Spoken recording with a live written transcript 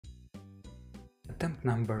Attempt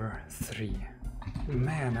number 3.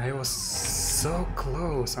 Man, I was so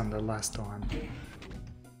close on the last one.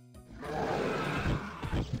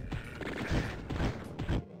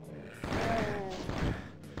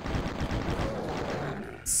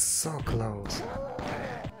 So close.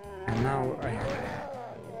 And now I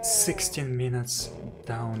have 16 minutes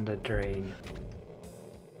down the drain.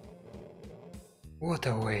 What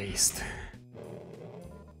a waste.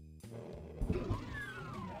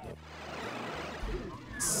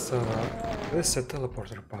 So, this is a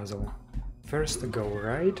teleporter puzzle. First go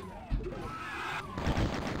right,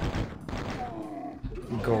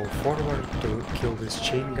 go forward to kill this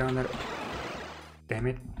chain gunner. Damn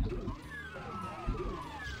it.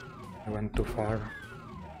 I went too far.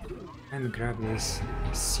 And grab this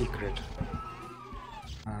secret.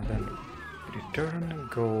 Then return,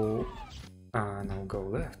 go... no, go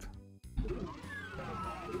left.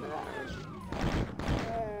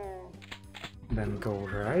 Then go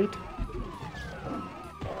right.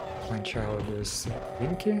 Punch out this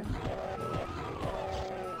Pinky.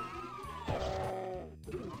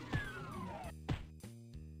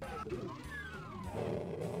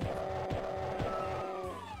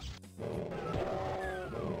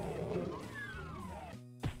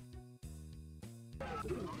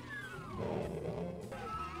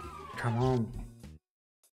 Come on.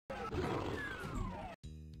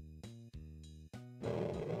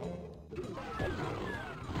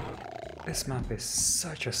 This map is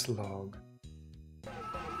such a slog.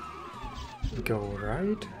 Go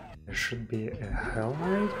right. There should be a Hell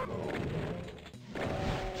Knight.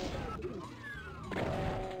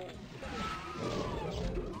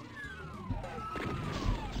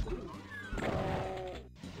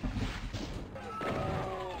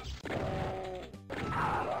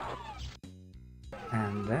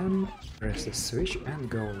 And then press the switch and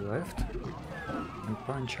go left and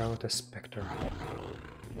punch out a Spectre.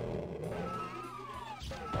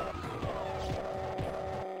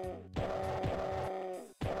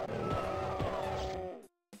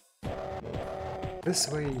 This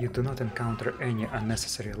way you do not encounter any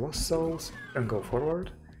unnecessary lost souls and go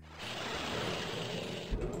forward.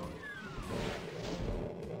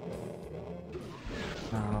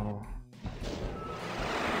 Now...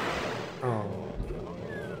 oh.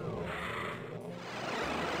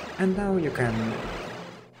 And now you can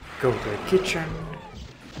go to the kitchen,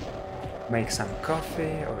 make some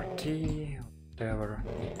coffee or tea, whatever,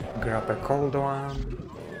 grab a cold one,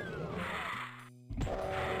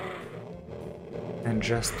 and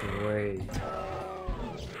just wait.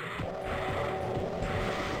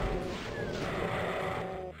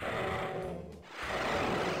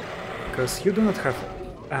 Because you do not have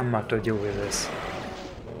ammo to deal with this.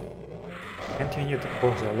 And you need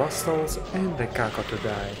both the Lost Souls and the Kako to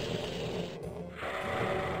die.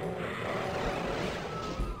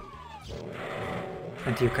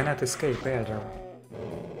 And you cannot escape either.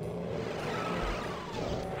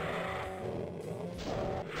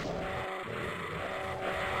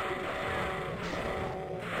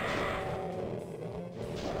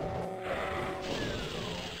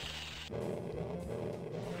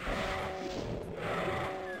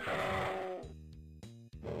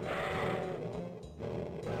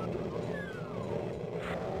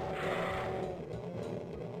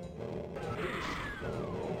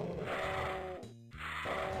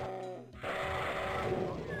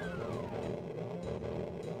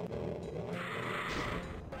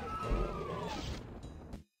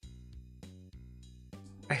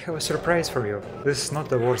 I have a surprise for you. This is not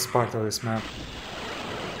the worst part of this map.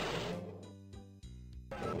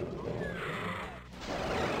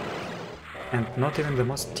 And not even the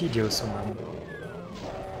most tedious one.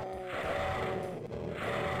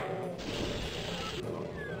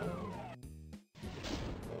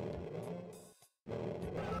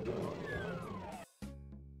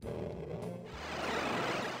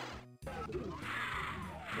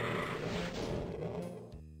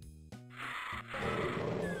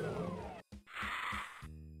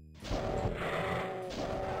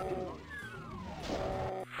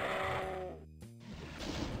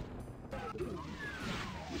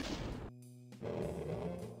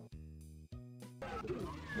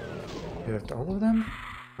 Is that all of them?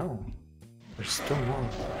 Oh, there's still more.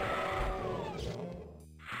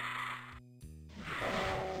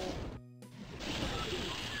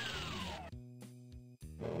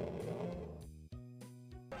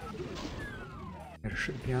 There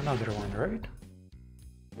should be another one, right?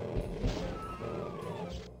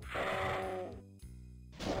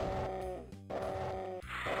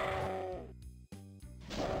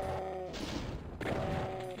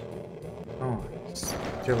 Oh, it's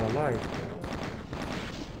still alive.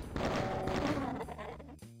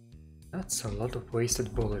 That's a lot of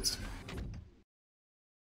wasted bullets.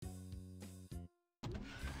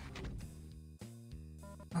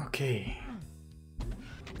 Okay,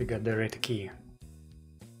 we got the red key.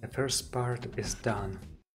 The first part is done.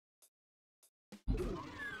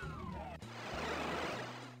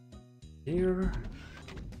 Here,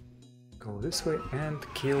 go this way and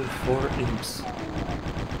kill 4 imps.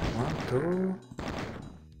 1, 2.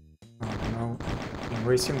 Oh no, I'm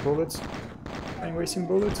wasting bullets. I'm wasting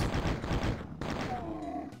bullets.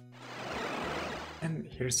 And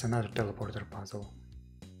here's another teleporter puzzle.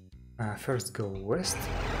 First go west,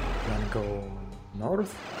 then go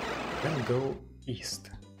north, then go east.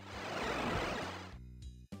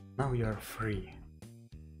 Now you are free.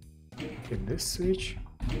 Hit this switch,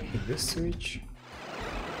 hit this switch,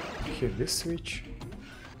 hit this switch,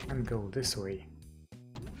 and go this way.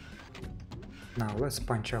 Now let's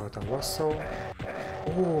punch out a lost soul.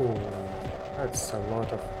 Oh, that's a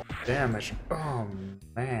lot of damage. Oh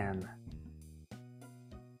man,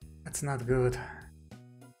 that's not good.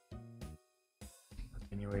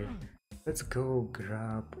 Anyway, let's go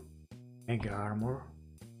grab mega armor.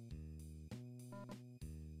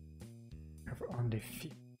 I have only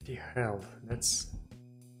 50 health. That's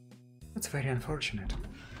very unfortunate.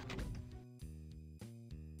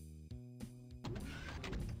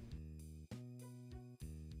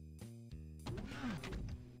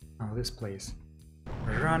 Now this place.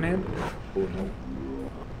 Run in. Oh no.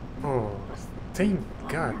 Oh, thank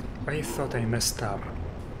God. I thought I messed up.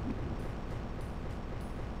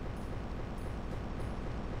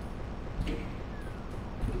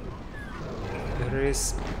 There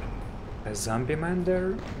is a zombie man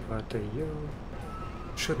there, but you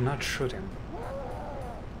should not shoot him.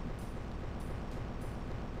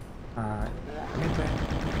 Meantime,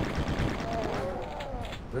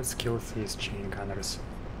 let's kill these chain gunners.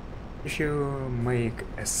 If you make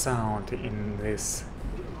a sound in this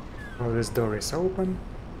while this door is open,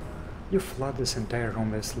 you flood this entire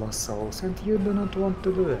room with lost souls, and you do not want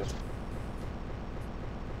to do that.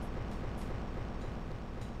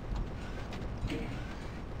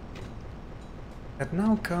 And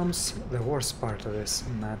now comes the worst part of this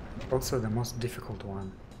map, also the most difficult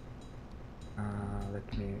one.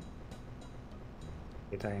 Let me...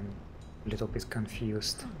 I'm a little bit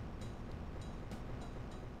confused.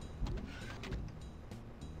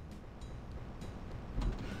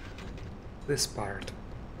 This part.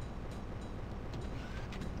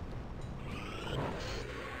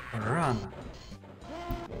 Run!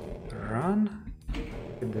 Run!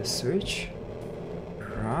 Hit the switch.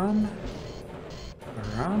 Run!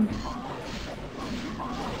 Run!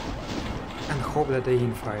 And hope that they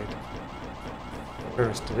infight.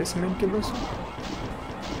 First this monkey boss.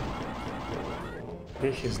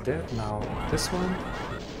 Okay, he's dead. Now this one.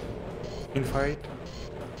 Infight.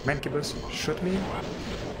 Monkey boss, shoot me.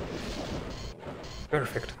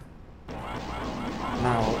 Perfect.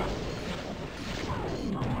 Now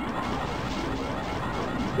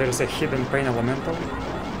there's a hidden pain elemental.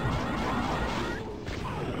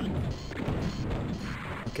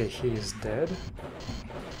 Okay, he is dead.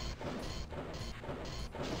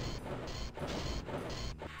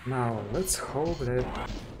 Now let's hope that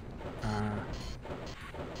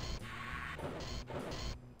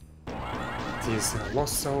these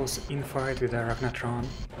lost souls infight with Arachnatron.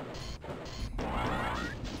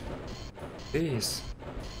 Please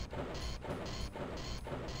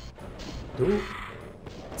do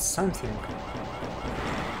something.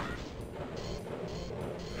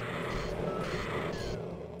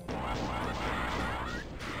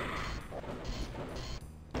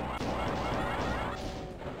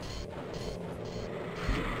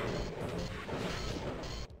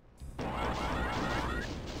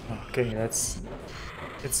 Okay,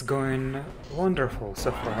 it's going wonderful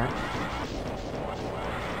so far.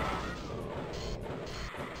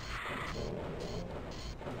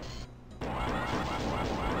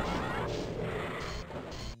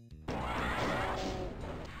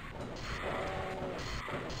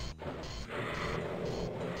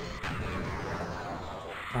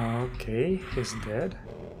 Okay, he's dead.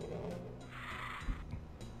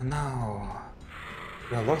 Now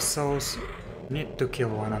the lost souls need to kill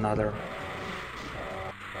one another.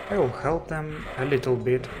 I will help them a little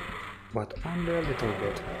bit, but only a little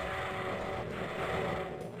bit.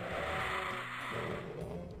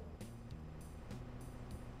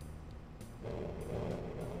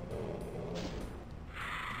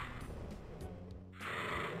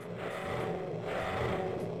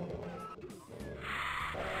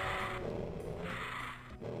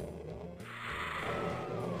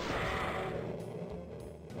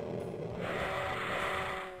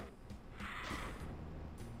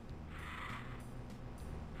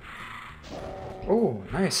 Oh,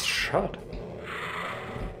 nice shot.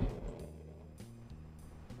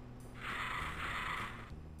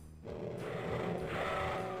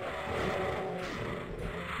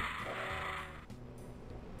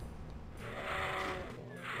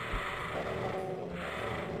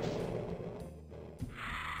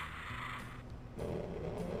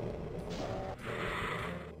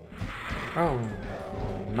 Oh,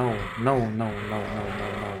 no, no, no, no, no,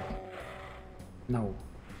 no, no. No.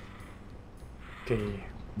 Okay,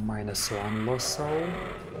 -1 lost soul.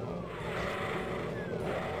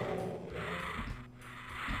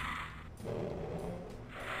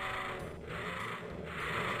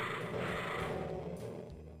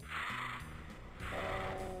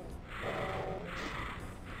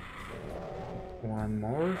 One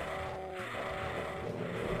more.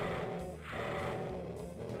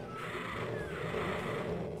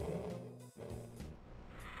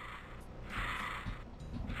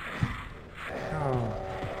 Oh.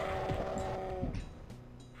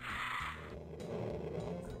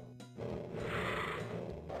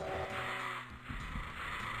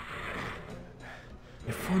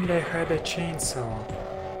 If only I had a chainsaw.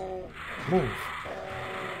 Move.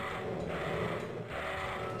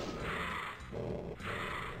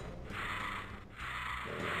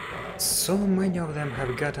 So many of them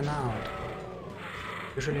have gotten out.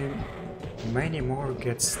 Usually many more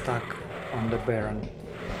get stuck on the Baron.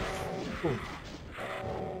 Ooh.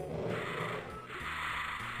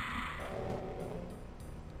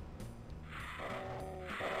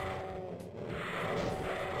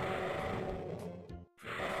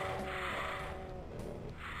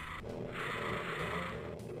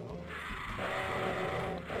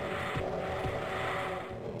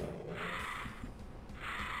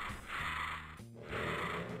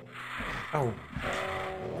 Oh.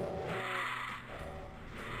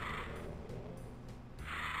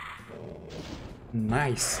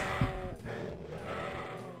 Nice.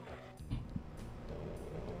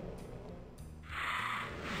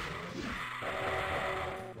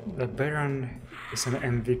 The Baron is an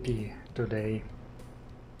MVP today.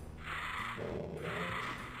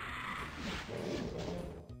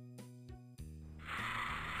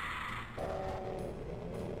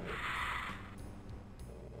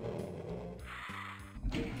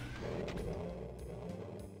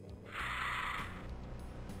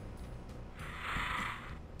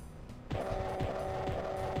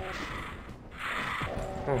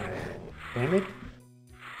 Oh, damn it.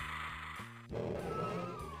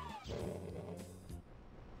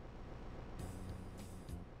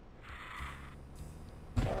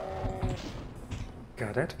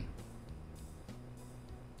 Got it.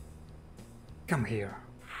 Come here.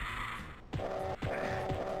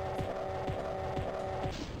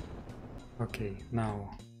 Okay,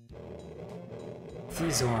 now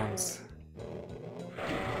these ones.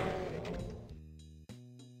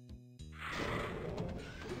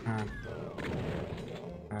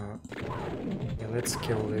 Yeah, let's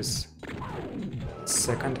kill this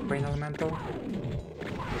second pain elemental.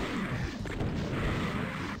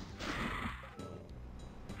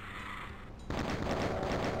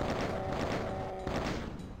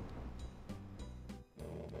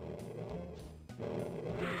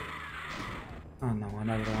 Oh no,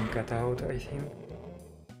 another one got out, I think.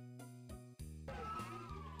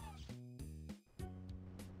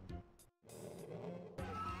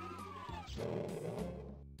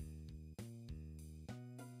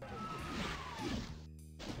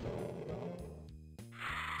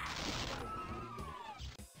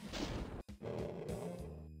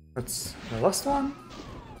 That's the last one?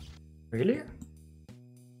 Really?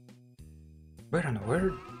 Baron,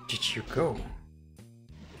 where did you go?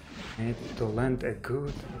 I need to land a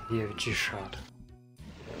good BFG shot.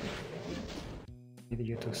 Need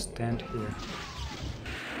you to stand here.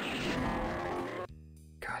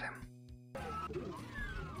 Got him.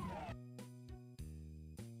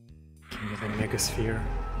 Give me the Megasphere.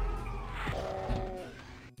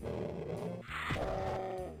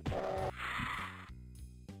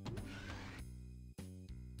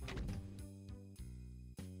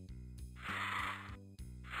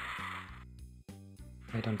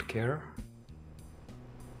 I don't care.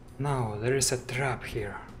 No, there is a trap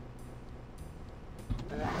here.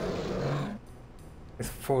 With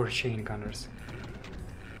 4 chain gunners.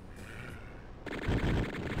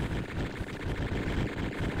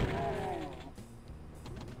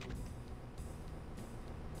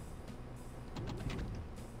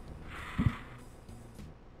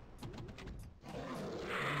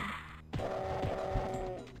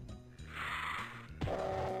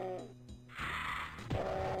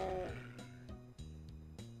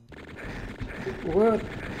 What?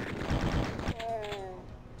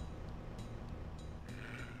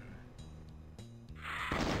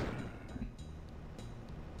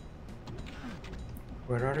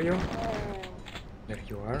 are you? There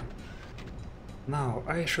you are. Now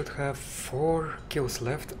I should have 4 kills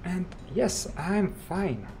left, and yes, I'm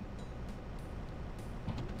fine.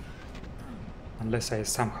 Unless I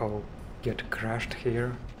somehow get crushed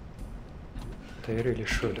here. But I really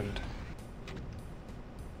shouldn't.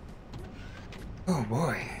 Oh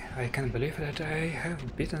boy, I can't believe that I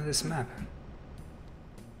have beaten this map.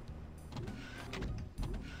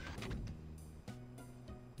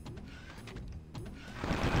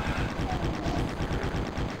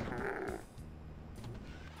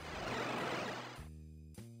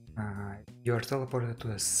 You are teleported to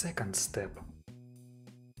the second step.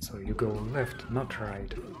 So you go left, not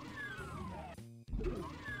right.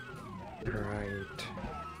 Right.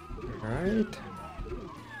 Right.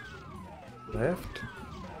 Left.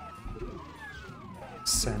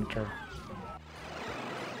 Center.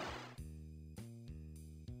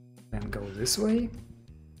 Then go this way.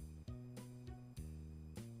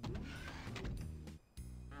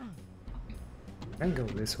 Then go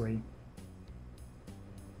this way.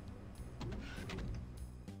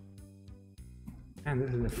 And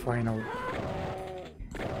this is the final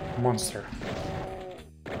monster.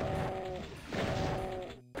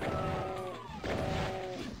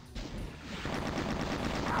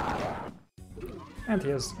 And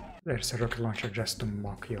yes, there's a rocket launcher just to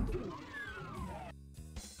mock you.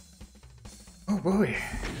 Oh boy,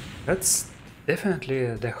 that's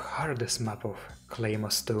definitely the hardest map of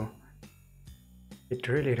Cleimos 2. It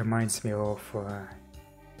really reminds me of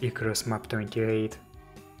Icarus Map28.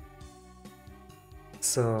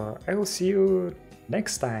 So I will see you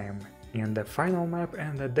next time in the final map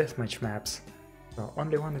and the deathmatch maps. So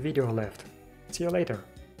only one video left. See you later.